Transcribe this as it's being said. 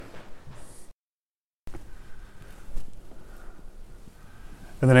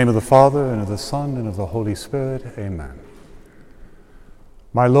In the name of the Father, and of the Son, and of the Holy Spirit, amen.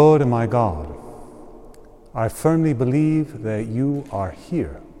 My Lord and my God, I firmly believe that you are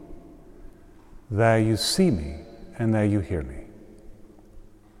here, that you see me, and that you hear me.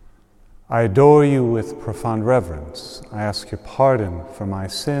 I adore you with profound reverence. I ask your pardon for my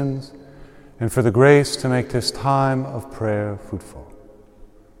sins and for the grace to make this time of prayer fruitful.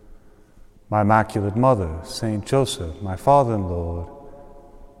 My Immaculate Mother, Saint Joseph, my Father and Lord,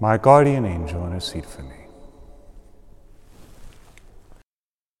 my guardian angel, intercede for me.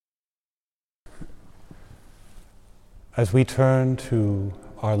 As we turn to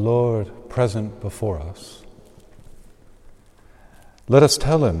our Lord present before us, let us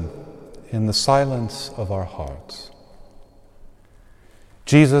tell him in the silence of our hearts,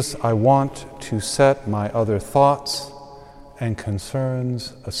 Jesus, I want to set my other thoughts and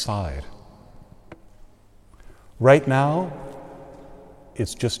concerns aside. Right now,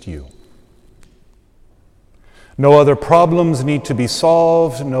 it's just you. No other problems need to be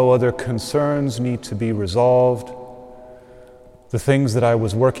solved, no other concerns need to be resolved. The things that I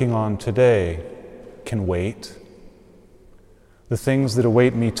was working on today can wait. The things that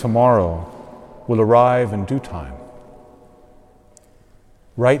await me tomorrow will arrive in due time.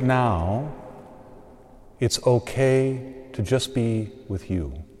 Right now, it's okay to just be with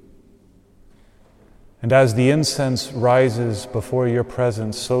you. And as the incense rises before your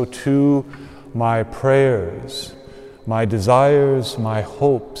presence, so too my prayers, my desires, my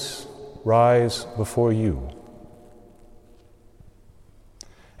hopes rise before you.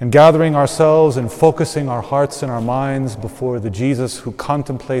 And gathering ourselves and focusing our hearts and our minds before the Jesus who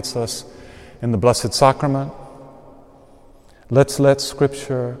contemplates us in the Blessed Sacrament, let's let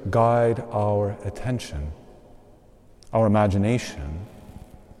Scripture guide our attention, our imagination,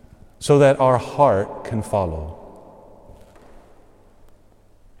 so that our heart can follow.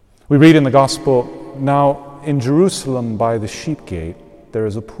 We read in the Gospel, now in Jerusalem by the sheep gate there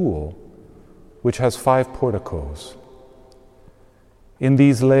is a pool which has 5 porticos. In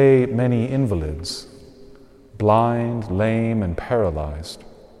these lay many invalids, blind, lame, and paralyzed.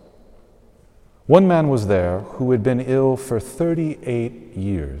 One man was there who had been ill for 38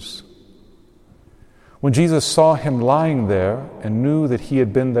 years. When Jesus saw him lying there and knew that he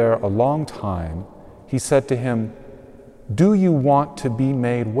had been there a long time, he said to him, "Do you want to be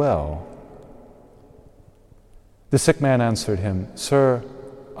made well?" The sick man answered him, "Sir,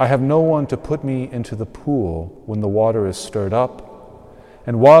 I have no one to put me into the pool when the water is stirred up,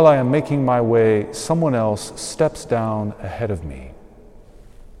 and while I am making my way, someone else steps down ahead of me."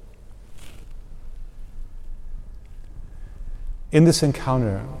 In this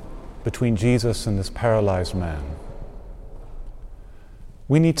encounter between Jesus and this paralyzed man,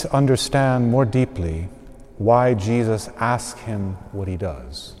 we need to understand more deeply why Jesus asked him what he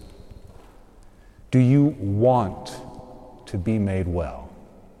does. Do you want to be made well?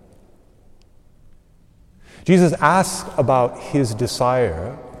 Jesus asks about his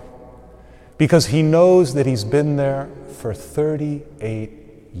desire because he knows that he's been there for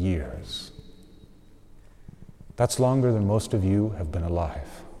 38 years. That's longer than most of you have been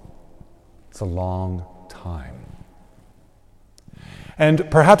alive. It's a long time. And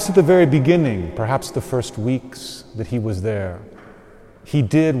perhaps at the very beginning, perhaps the first weeks that he was there, he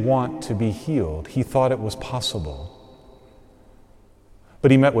did want to be healed. He thought it was possible.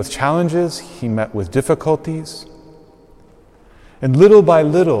 But he met with challenges, he met with difficulties, and little by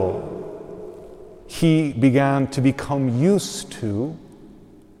little, he began to become used to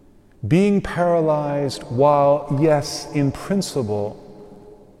being paralyzed while, yes, in principle,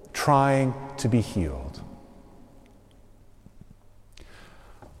 trying to be healed.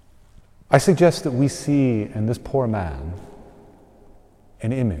 I suggest that we see in this poor man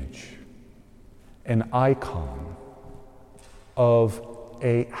an image, an icon of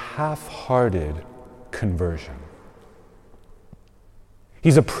a half-hearted conversion.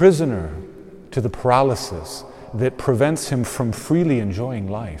 He's a prisoner to the paralysis that prevents him from freely enjoying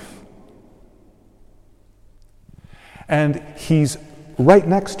life. And he's right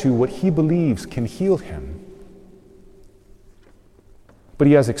next to what he believes can heal him. But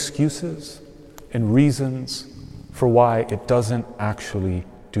he has excuses and reasons for why it doesn't actually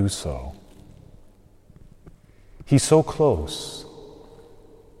do so. He's so close,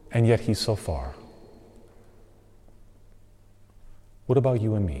 and yet he's so far. What about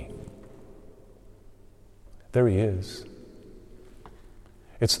you and me? There he is.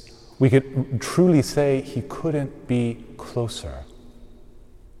 We could truly say he couldn't be closer.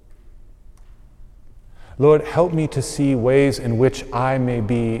 Lord, help me to see ways in which I may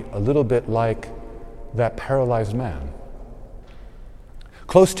be a little bit like that paralyzed man.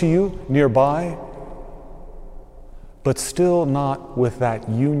 close to you, nearby, but still not with that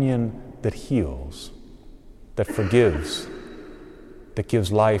union that heals, that forgives, that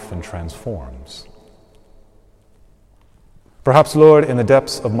gives life and transforms. Perhaps, Lord, in the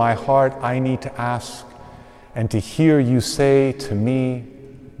depths of my heart, I need to ask and to hear you say to me,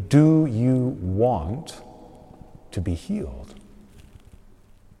 do you want to be healed?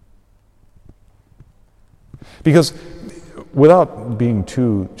 Because without being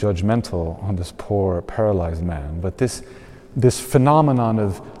too judgmental on this poor paralyzed man, but this phenomenon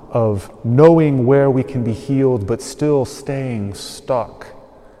of knowing where we can be healed but still staying stuck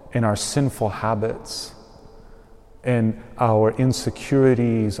in our sinful habits, in our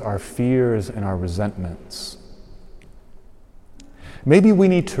insecurities, our fears, and our resentments. Maybe we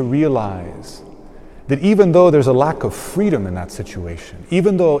need to realize that even though there's a lack of freedom in that situation,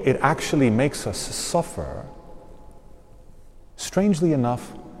 even though it actually makes us suffer, strangely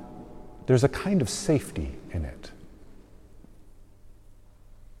enough, there's a kind of safety in it.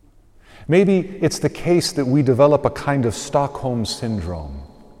 Maybe it's the case that we develop a kind of Stockholm syndrome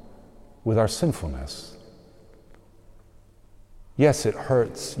with our sinfulness. Yes, it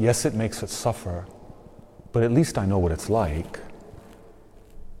hurts. Yes, it makes us suffer. But at least I know what it's like.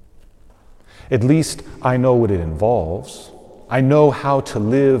 At least I know what it involves. I know how to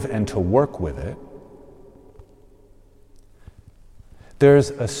live and to work with it.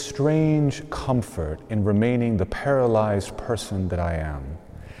 There's a strange comfort in remaining the paralyzed person that I am,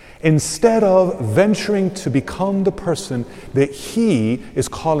 instead of venturing to become the person that He is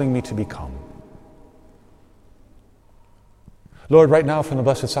calling me to become. Lord, right now from the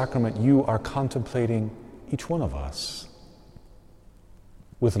Blessed Sacrament, you are contemplating each one of us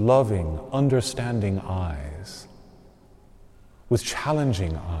with loving, understanding eyes, with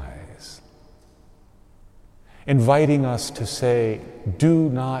challenging eyes, inviting us to say, do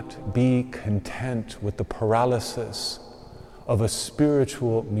not be content with the paralysis of a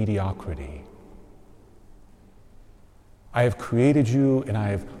spiritual mediocrity. I have created you and I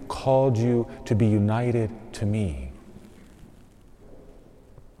have called you to be united to me.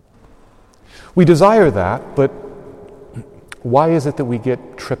 We desire that, but why is it that we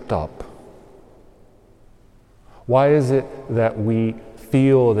get tripped up? Why is it that we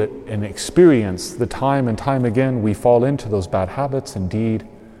feel that and experience the time and time again we fall into those bad habits? Indeed,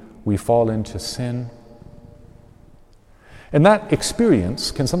 we fall into sin. And that experience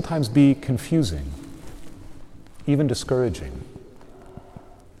can sometimes be confusing, even discouraging.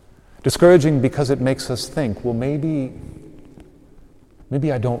 Discouraging because it makes us think, well, maybe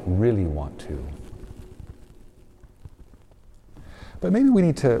I don't really want to. But maybe we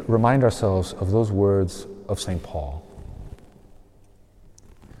need to remind ourselves of those words of St. Paul,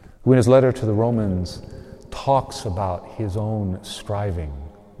 who in his letter to the Romans talks about his own striving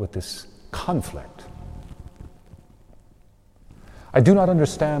with this conflict. I do not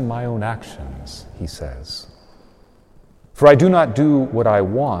understand my own actions, he says. For I do not do what I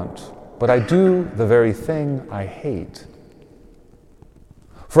want, but I do the very thing I hate.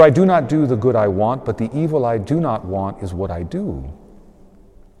 For I do not do the good I want, but the evil I do not want is what I do.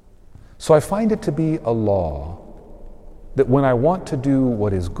 So I find it to be a law that when I want to do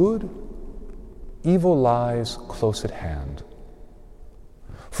what is good, evil lies close at hand.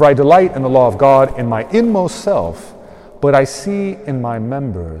 For I delight in the law of God in my inmost self, but I see in my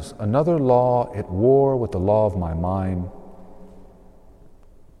members another law at war with the law of my mind.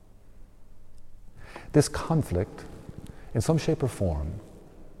 This conflict, in some shape or form,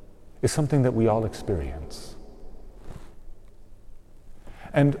 is something that we all experience.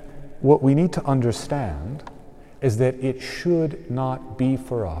 And what we need to understand is that it should not be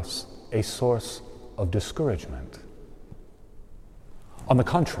for us a source of discouragement. On the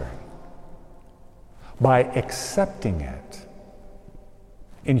contrary, by accepting it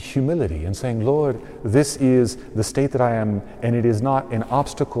in humility and saying, Lord, this is the state that I am, and it is not an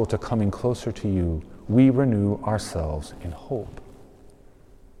obstacle to coming closer to you, we renew ourselves in hope.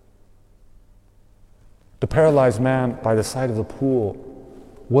 The paralyzed man by the side of the pool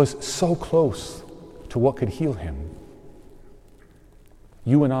was so close to what could heal him.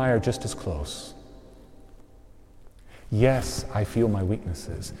 You and I are just as close. Yes, I feel my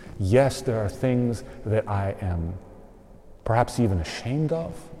weaknesses. Yes, there are things that I am perhaps even ashamed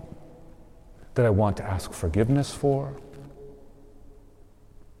of, that I want to ask forgiveness for.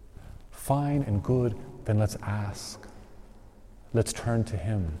 Fine and good, then let's ask. Let's turn to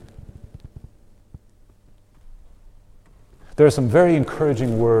Him. There are some very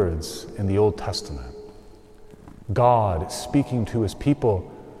encouraging words in the Old Testament. God speaking to His people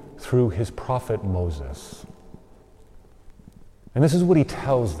through His prophet Moses. And this is what he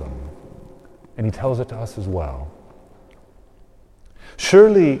tells them, and he tells it to us as well.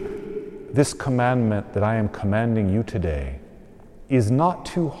 Surely this commandment that I am commanding you today is not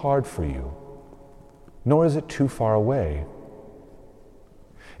too hard for you, nor is it too far away.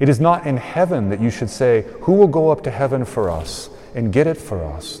 It is not in heaven that you should say, who will go up to heaven for us and get it for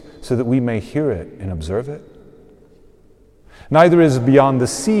us so that we may hear it and observe it? Neither is it beyond the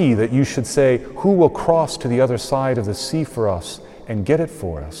sea that you should say, who will cross to the other side of the sea for us and get it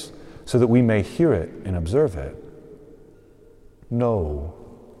for us so that we may hear it and observe it? No.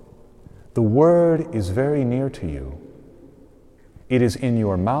 The word is very near to you. It is in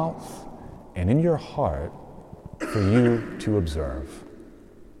your mouth and in your heart for you to observe.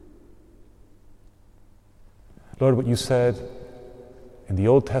 Lord, what you said in the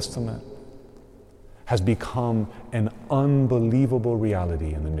Old Testament has become an unbelievable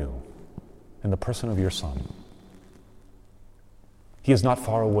reality in the New, in the person of your Son. He is not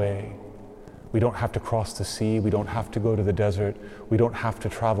far away. We don't have to cross the sea. We don't have to go to the desert. We don't have to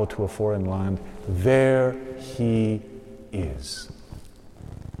travel to a foreign land. There he is.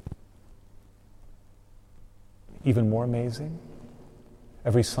 Even more amazing,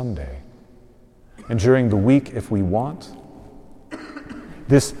 every Sunday, and during the week if we want,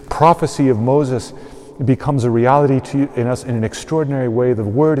 this prophecy of Moses becomes a reality to you, in us in an extraordinary way. The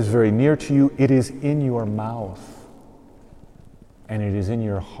word is very near to you. It is in your mouth, and it is in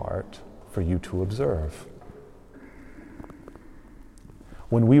your heart for you to observe.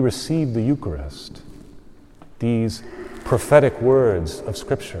 When we receive the Eucharist, these prophetic words of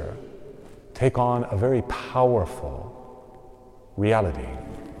Scripture take on a very powerful reality.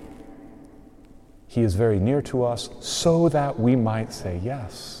 He is very near to us so that we might say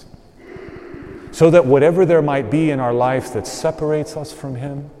yes. So that whatever there might be in our life that separates us from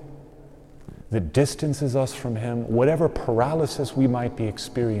him, that distances us from him, whatever paralysis we might be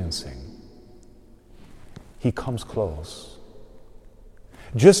experiencing, he comes close.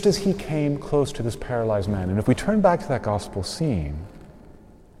 Just as he came close to this paralyzed man. And if we turn back to that gospel scene,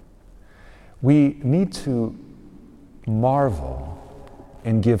 we need to marvel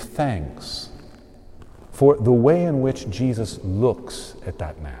and give thanks for the way in which Jesus looks at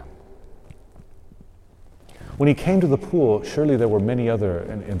that man. When he came to the pool, surely there were many other,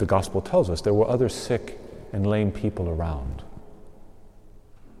 and the gospel tells us, there were other sick and lame people around.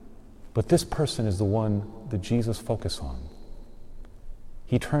 But this person is the one that Jesus focused on.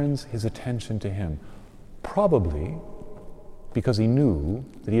 He turns his attention to him, probably because he knew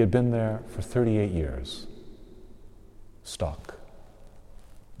that he had been there for 38 years, stuck.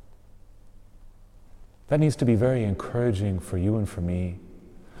 That needs to be very encouraging for you and for me,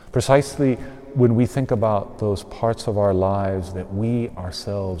 precisely when we think about those parts of our lives that we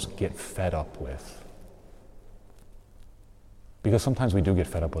ourselves get fed up with. Because sometimes we do get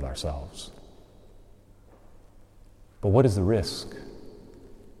fed up with ourselves. But what is the risk?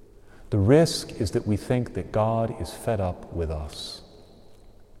 The risk is that we think that God is fed up with us,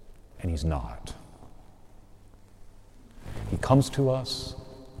 and he's not. He comes to us,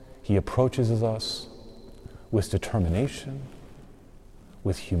 he approaches us with determination,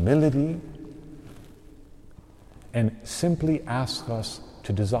 with humility, and simply asks us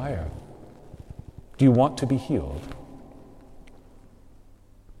to desire. Do you want to be healed?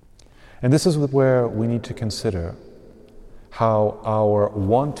 And this is where we need to consider how our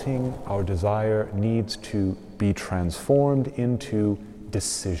wanting, our desire needs to be transformed into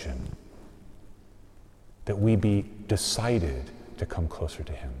decision. That we be decided to come closer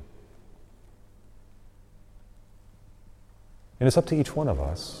to him. And it's up to each one of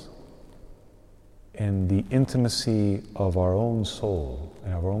us in the intimacy of our own soul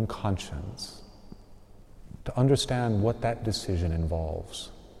and our own conscience to understand what that decision involves.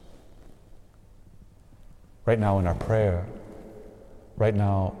 Right now in our prayer, right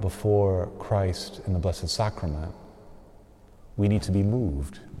now before Christ in the Blessed Sacrament, we need to be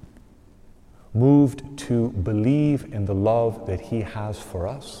moved to believe in the love that he has for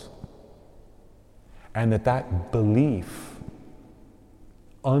us, and that belief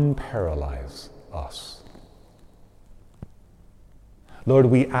unparalyze us. Lord,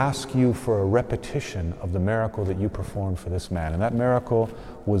 we ask you for a repetition of the miracle that you performed for this man. And that miracle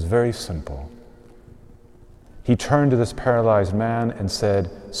was very simple. He turned to this paralyzed man and said,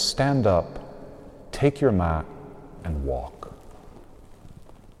 "Stand up, take your mat, and walk."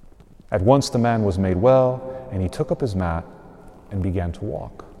 At once the man was made well, and he took up his mat and began to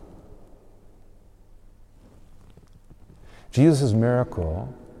walk. Jesus'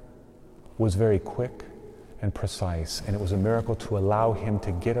 miracle was very quick and precise, and it was a miracle to allow him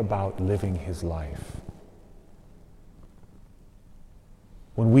to get about living his life.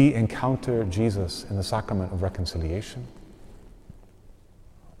 when we encounter Jesus in the sacrament of reconciliation,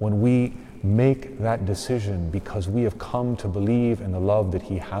 when we make that decision because we have come to believe in the love that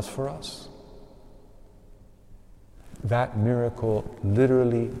he has for us, that miracle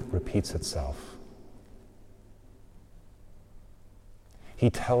literally repeats itself. He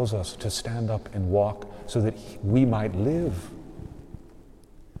tells us to stand up and walk so that we might live.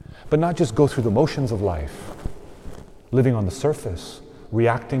 But not just go through the motions of life, living on the surface,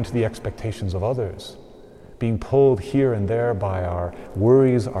 reacting to the expectations of others, being pulled here and there by our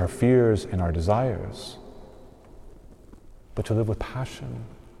worries, our fears, and our desires, but to live with passion,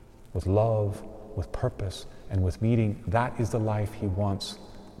 with love, with purpose, and with meaning. That is the life he wants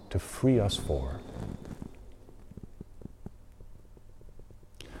to free us for.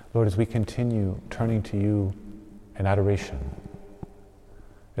 Lord, as we continue turning to you in adoration,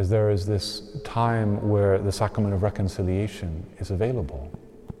 as there is this time where the sacrament of reconciliation is available,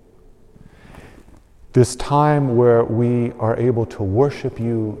 this time where we are able to worship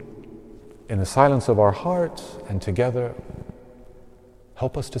you in the silence of our hearts and together,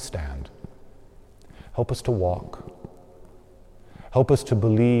 help us to stand. Help us to walk. Help us to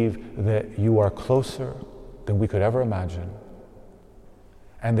believe that you are closer than we could ever imagine,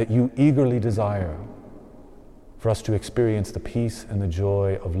 and that you eagerly desire for us to experience the peace and the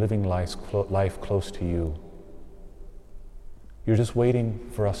joy of living life close to you. You're just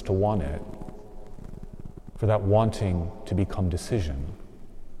waiting for us to want it, for that wanting to become decision,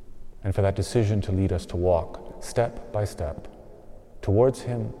 and for that decision to lead us to walk step by step towards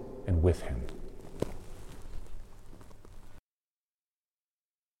him and with him.